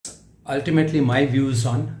ultimately my views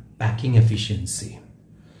on packing efficiency.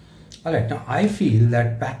 Alright, now I feel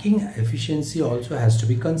that packing efficiency also has to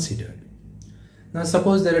be considered. Now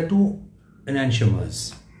suppose there are two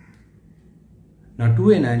enantiomers. Now two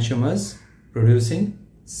enantiomers producing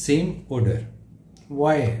same odor.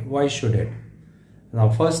 Why should it? Now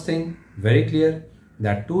first thing, very clear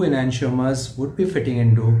that two enantiomers would be fitting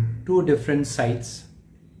into two different sites.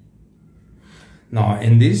 Now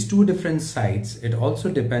in these two different sites, it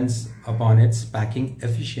also depends upon its packing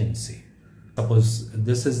efficiency. Suppose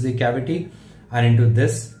this is the cavity and into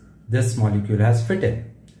this molecule has fitted.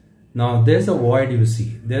 Now there's a void, you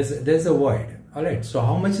see, there's a void. Alright, so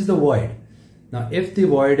how much is the void? Now if the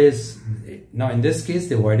void is, now in this case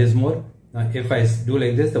the void is more. Now if I do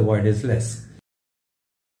like this, the void is less.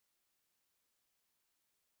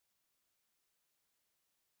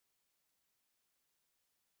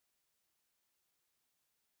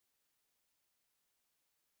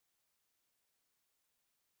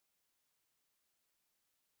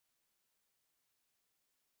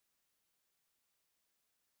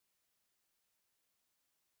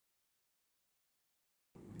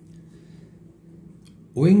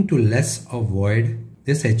 Owing to less of void,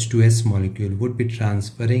 this H2S molecule would be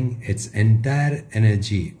transferring its entire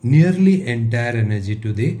energy, nearly entire energy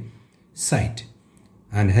to the site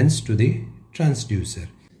and hence to the transducer.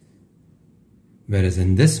 Whereas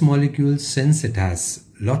in this molecule, since it has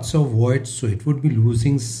lots of void, so it would be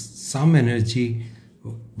losing some energy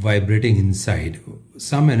vibrating inside,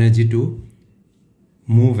 some energy to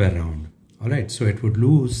move around. Alright, so it would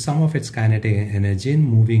lose some of its kinetic energy in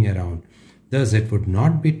moving around. Thus, it would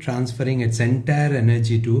not be transferring its entire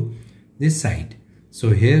energy to this site. So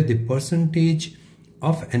here the percentage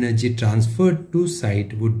of energy transferred to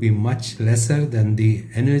site would be much lesser than the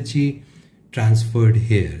energy transferred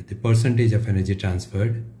here, the percentage of energy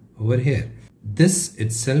transferred over here. This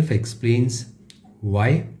itself explains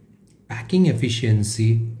why packing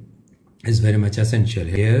efficiency is very much essential.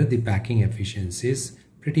 Here the packing efficiency is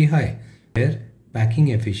pretty high. Here packing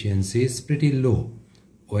efficiency is pretty low,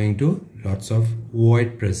 owing to lots of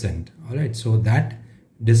void present. Alright, so that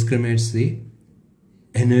discriminates the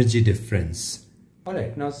energy difference.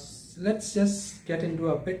 Alright, now let's just get into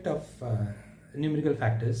a bit of numerical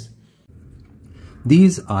factors.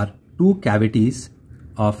 These are two cavities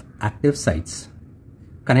of active sites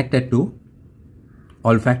connected to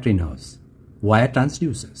olfactory nerves via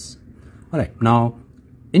transducers. Alright, now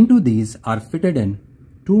into these are fitted in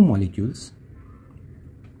two molecules.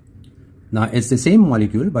 Now it's the same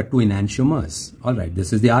molecule but two enantiomers. Alright,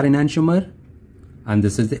 this is the R enantiomer and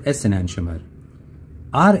this is the S enantiomer.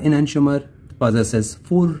 R enantiomer possesses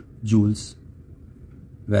 4 joules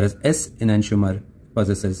whereas S enantiomer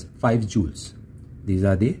possesses 5 joules. These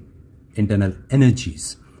are the internal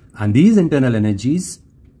energies, and these internal energies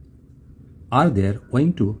are there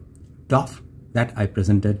owing to DOF that I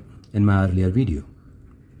presented in my earlier video.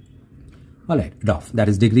 Alright, DOF, that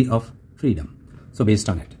is degree of freedom. So based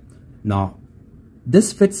on it. Now,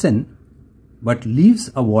 this fits in but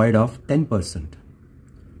leaves a void of 10%.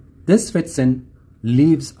 This fits in,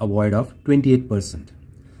 leaves a void of 28%.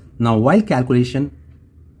 Now, while calculation,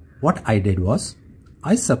 what I did was,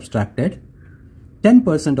 I subtracted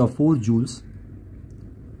 10% of 4 joules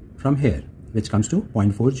from here, which comes to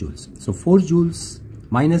 0.4 joules. So, 4 joules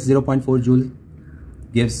minus 0.4 joule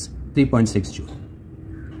gives 3.6 joule.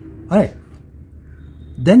 Alright.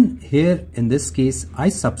 Then here in this case, I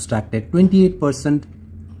subtracted 28%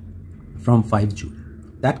 from 5 joule.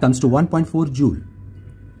 That comes to 1.4 joule.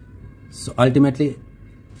 So ultimately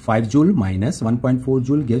 5 joule minus 1.4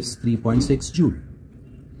 joule gives 3.6 joule.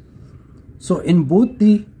 So in both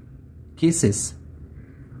the cases,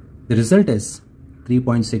 the result is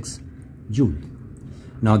 3.6 joule.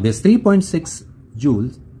 Now this 3.6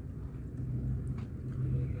 joules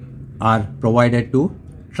are provided to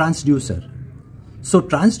transducer. So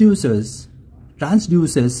transduces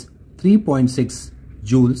 3.6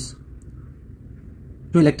 joules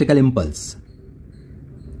to electrical impulse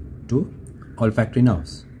to olfactory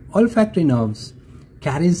nerves. Olfactory nerves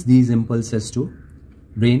carries these impulses to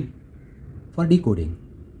brain for decoding.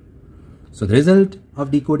 So the result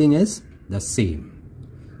of decoding is the same.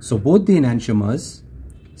 So both the enantiomers,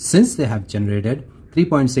 since they have generated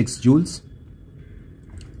 3.6 joules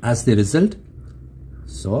as the result,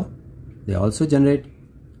 so they also generate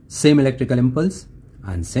same electrical impulse,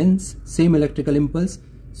 and since same electrical impulse,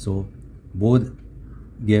 so both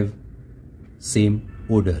give same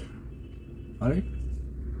odor. Alright.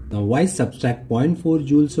 Now why subtract 0.4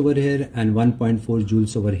 joules over here and 1.4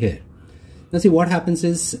 joules over here? Now see what happens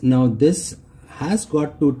is, now this has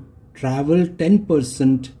got to travel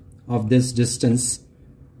 10% of this distance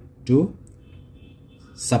to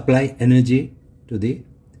supply energy to the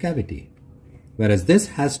cavity, whereas this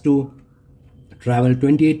has to travel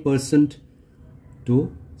 28%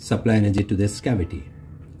 to supply energy to this cavity.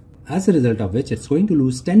 As a result of which, it's going to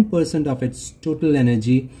lose 10% of its total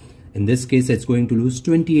energy. In this case, it's going to lose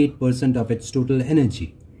 28% of its total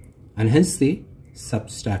energy, and hence the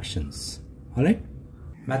subtractions. All right.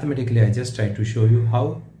 Mathematically, I just tried to show you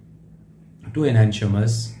how two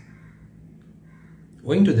enantiomers,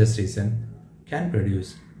 owing to this reason, can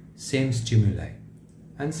produce same stimuli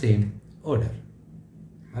and same odor.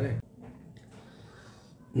 All right.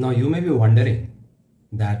 Now you may be wondering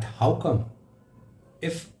that how come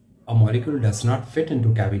if a molecule does not fit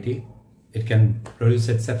into cavity, it can produce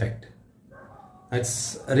its effect.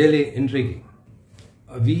 That's really intriguing.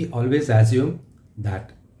 We always assume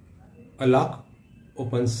that a lock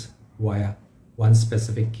opens via one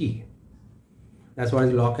specific key. That's what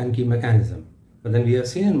is lock and key mechanism. But then we have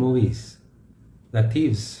seen in movies that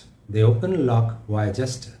thieves, they open a lock via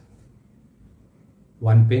just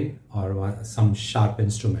one pin or some sharp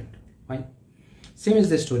instrument. Fine. Same is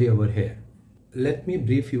the story over here. Let me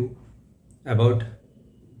brief you about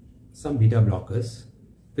some beta blockers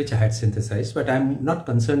which I had synthesized, but I'm not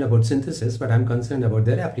concerned about synthesis, but I'm concerned about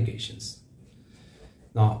their applications.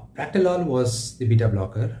 Now, Practilol was the beta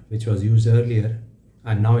blocker which was used earlier,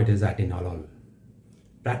 and now it is atenolol.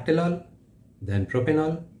 Practilol, then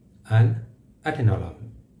propanol and atenolol.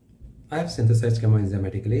 I have synthesized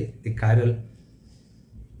chemoenzymatically the chiral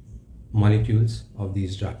molecules of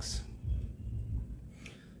these drugs.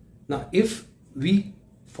 Now, if we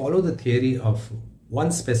follow the theory of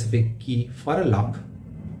one specific key for a lock,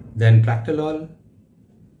 then Practilol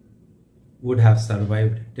would have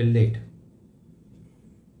survived till date.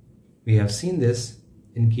 We have seen this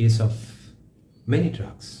in case of many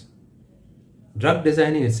drugs. Drug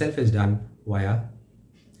designing itself is done via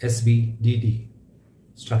SBDD,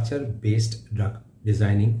 structure-based drug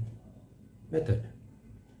designing method.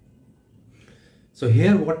 So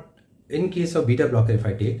here, what in case of beta blocker, if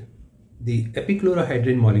I take, the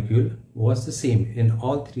epichlorohydrin molecule was the same in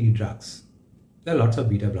all three drugs. There are lots of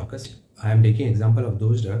beta blockers. I am taking example of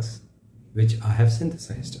those drugs which I have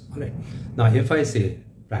synthesized. All right. Now, if I say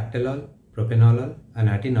Practilol, propanolol and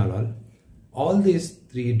atenolol, all these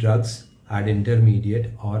three drugs had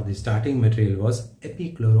intermediate, or the starting material was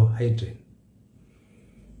epichlorohydrin.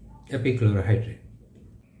 Epichlorohydrin.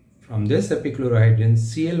 From this epichlorohydrin,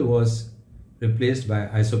 Cl was replaced by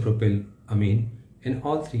isopropylamine in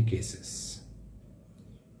all three cases,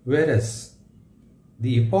 whereas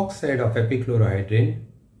the epoxide of epichlorohydrin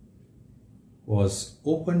was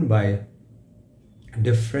opened by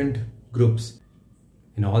different groups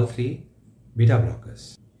in all three beta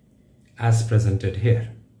blockers, as presented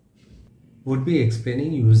here. Would be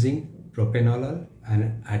explaining using propanolol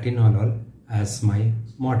and atenolol as my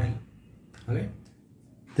model. All right.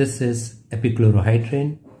 This is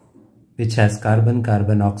epichlorohydrin, which has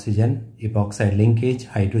carbon-carbon-oxygen epoxide linkage,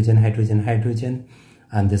 hydrogen-hydrogen-hydrogen,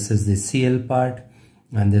 and this is the Cl part,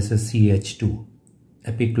 and this is CH2,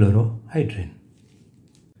 epichlorohydrin.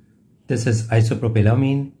 This is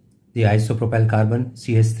isopropylamine, the isopropyl carbon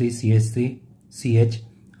CH3, CH,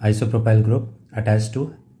 isopropyl group attached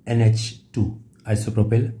to NH2,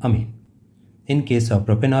 isopropylamine. In case of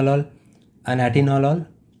propanolol and atenolol,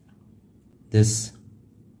 these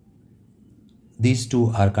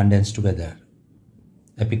two are condensed together.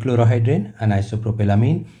 Epichlorohydrin and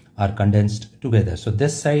isopropylamine are condensed together. So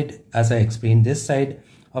this side, as I explained, this side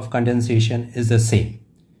of condensation is the same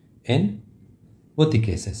in both the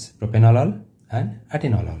cases, propanolol and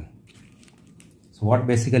atenolol. So what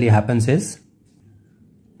basically happens is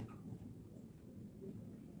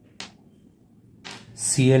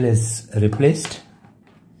Cl is replaced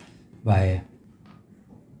by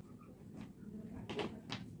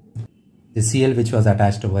the Cl which was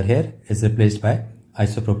attached over here is replaced by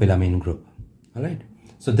isopropylamine group. All right.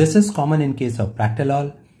 So this is common in case of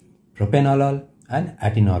Practilol, propanolol and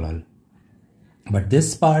atenolol. But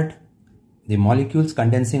this part, the molecules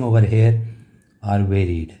condensing over here are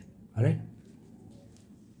varied. All right.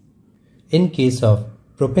 In case of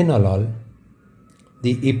propanolol,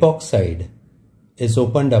 the epoxide is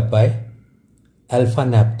opened up by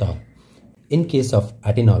alpha-naphtol. In case of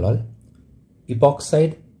atenolol,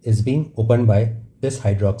 epoxide is being opened by this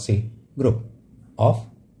hydroxy group of,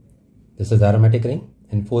 this is aromatic ring.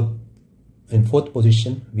 In fourth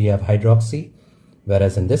position we have hydroxy,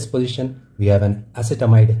 whereas in this position we have an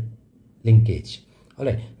acetamide linkage. All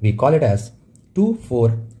right, we call it as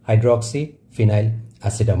 2,4-hydroxy phenyl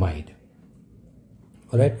acetamide.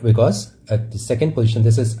 All right, because at the second position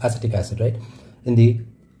this is acetic acid, right?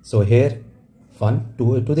 So here one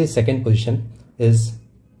to the second position is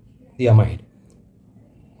the amide.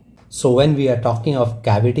 So when we are talking of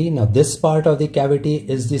cavity, now this part of the cavity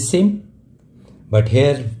is the same, but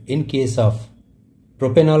here in case of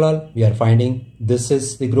propranolol, we are finding this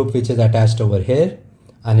is the group which is attached over here,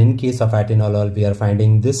 and in case of atenolol, we are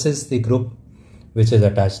finding this is the group which is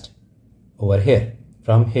attached over here,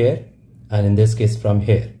 from here, and in this case from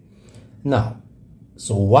here. Now,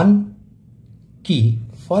 so one key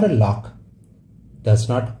for a lock does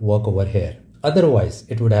not work over here. Otherwise,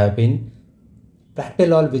 it would have been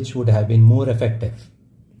Practilol which would have been more effective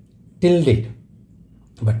till date.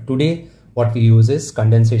 But today what we use is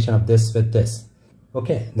condensation of this with this.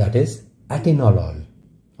 Okay, that is atenolol.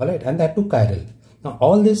 Alright, and that too chiral. Now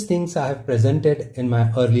all these things I have presented in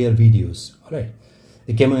my earlier videos. Alright,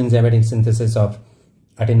 the chemoenzymatic synthesis of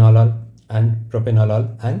atenolol and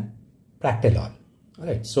propranolol and Practilol.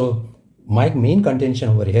 Alright, so my main contention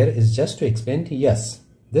over here is just to explain, yes,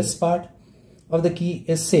 this part of the key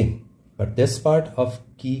is same, but this part of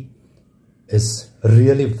key is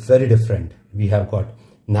really very different. We have got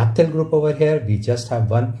naphthyl group over here. We just have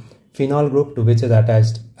one phenol group to which is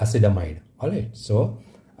attached acetylamide. Alright, so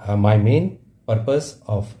my main purpose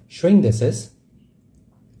of showing this is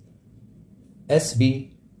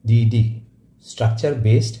SBDD, structure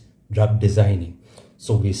based drug designing.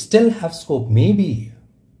 So we still have scope. Maybe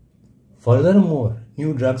furthermore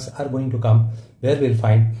new drugs are going to come where we'll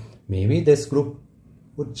find maybe this group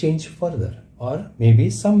would change further, or maybe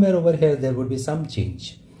somewhere over here there would be some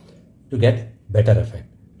change to get better effect,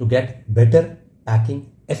 to get better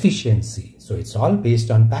packing efficiency. So it's all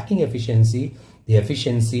based on packing efficiency, the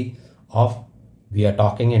efficiency of, we are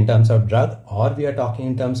talking in terms of drug, or we are talking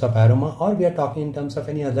in terms of aroma, or we are talking in terms of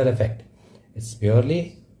any other effect. It's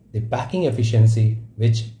purely the packing efficiency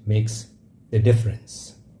which makes the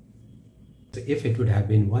difference. So if it would have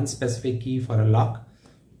been one specific key for a lock,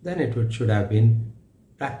 then it should have been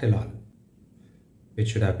Practilol, which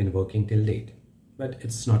should have been working till date, but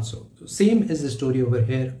it's not so. So same is the story over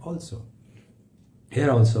here also.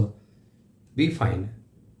 Here also we find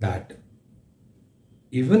that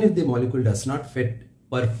even if the molecule does not fit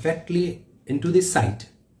perfectly into the site,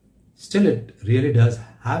 still it really does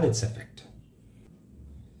have its effect.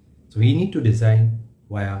 So we need to design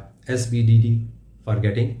via SBDD for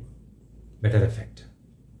getting better effect.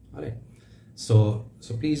 All right. So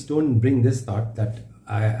please don't bring this thought that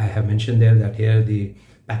I have mentioned there, that here the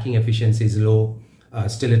packing efficiency is low,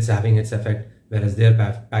 still it's having its effect, whereas their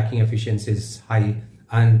packing efficiency is high,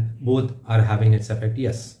 and both are having its effect.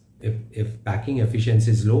 Yes, if packing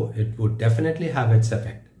efficiency is low, it would definitely have its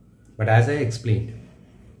effect, but as I explained,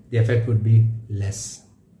 the effect would be less.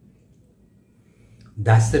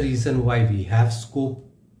 That's the reason why we have scope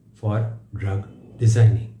for drug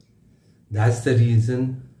designing. That's the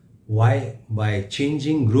reason why by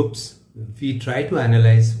changing groups we try to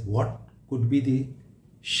analyze what could be the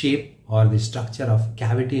shape or the structure of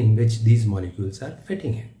cavity in which these molecules are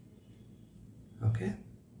fitting in. Okay.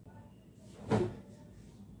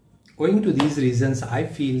 Owing to these reasons, I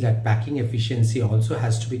feel that packing efficiency also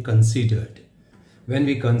has to be considered. When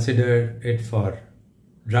we consider it for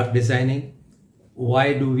drug designing,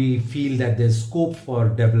 why do we feel that there's scope for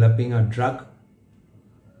developing a drug?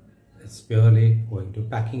 It's purely owing to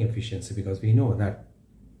packing efficiency, because we know that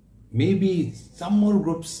maybe some more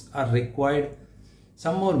groups are required,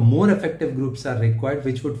 some more effective groups are required,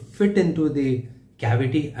 which would fit into the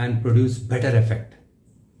cavity and produce better effect.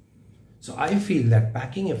 So I feel that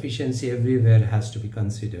packing efficiency everywhere has to be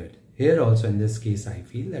considered. Here also in this case, I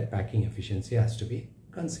feel that packing efficiency has to be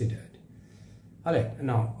considered. Alright,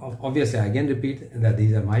 now obviously I again repeat that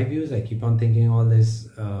these are my views. I keep on thinking all this,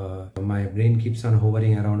 my brain keeps on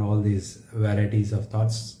hovering around all these varieties of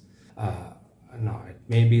thoughts. Now it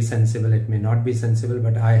may be sensible, it may not be sensible,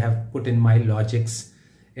 but I have put in my logics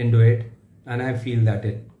into it, and I feel that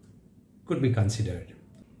it could be considered.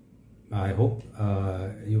 I hope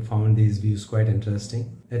you found these views quite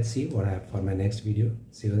interesting. Let's see what I have for my next video.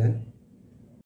 See you then.